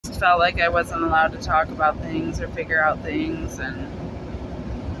felt like I wasn't allowed to talk about things or figure out things, and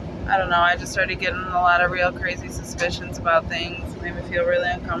I don't know, I just started getting a lot of real crazy suspicions about things. It made me feel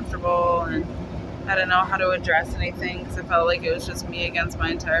really uncomfortable, and I didn't know how to address anything because it felt like it was just me against my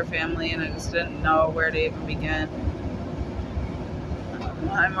entire family, and I just didn't know where to even begin.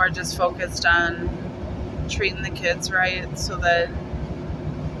 I'm more just focused on treating the kids right so that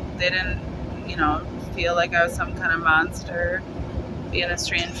they didn't, feel like I was some kind of monster being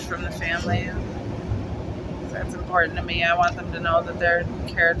estranged from the family. So that's important to me. I want them to know that they're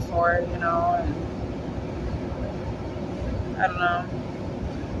cared for, and I don't know.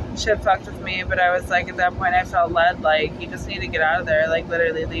 Shit fucked with me, but I was like, at that point I felt led, like, you just need to get out of there, like,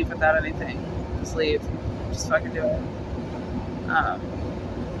 literally leave without anything. Just leave. Just fucking do it. And,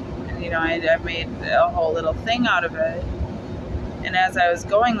 I made a whole little thing out of it. And as I was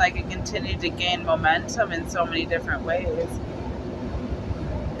going, like, it continued to gain momentum in so many different ways.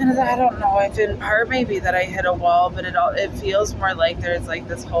 And I don't know if in part maybe that I hit a wall, but it feels more like there's like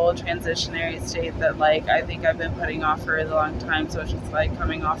this whole transitionary state that like I think I've been putting off for a really long time. So it's just like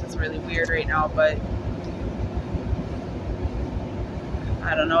coming off as really weird right now, but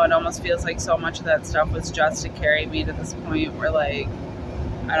I don't know. It almost feels like so much of that stuff was just to carry me to this point where like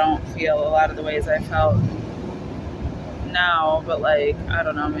I don't feel a lot of the ways I felt now, but like I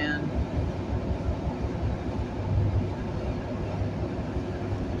don't know, man.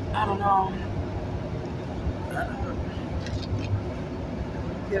 I don't know. I don't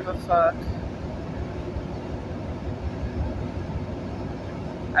give a fuck.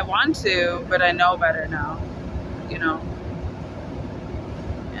 I want to, but I know better now, And,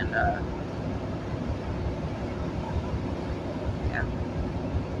 yeah.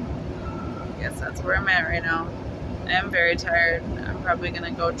 I guess that's where I'm at right now. I am very tired. I'm probably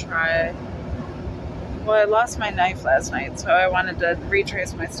gonna go try. Well, I lost my knife last night, so I wanted to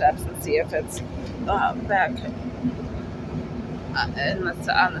retrace my steps and see if it's back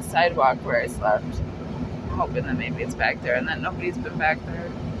on the sidewalk where I slept. I'm hoping that maybe it's back there and that nobody's been back there.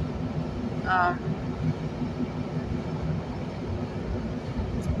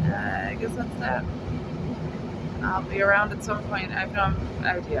 I guess that's that. I'll be around at some point. I have no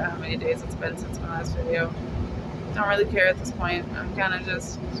idea how many days it's been since my last video. Don't really care at this point. I'm kind of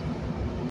just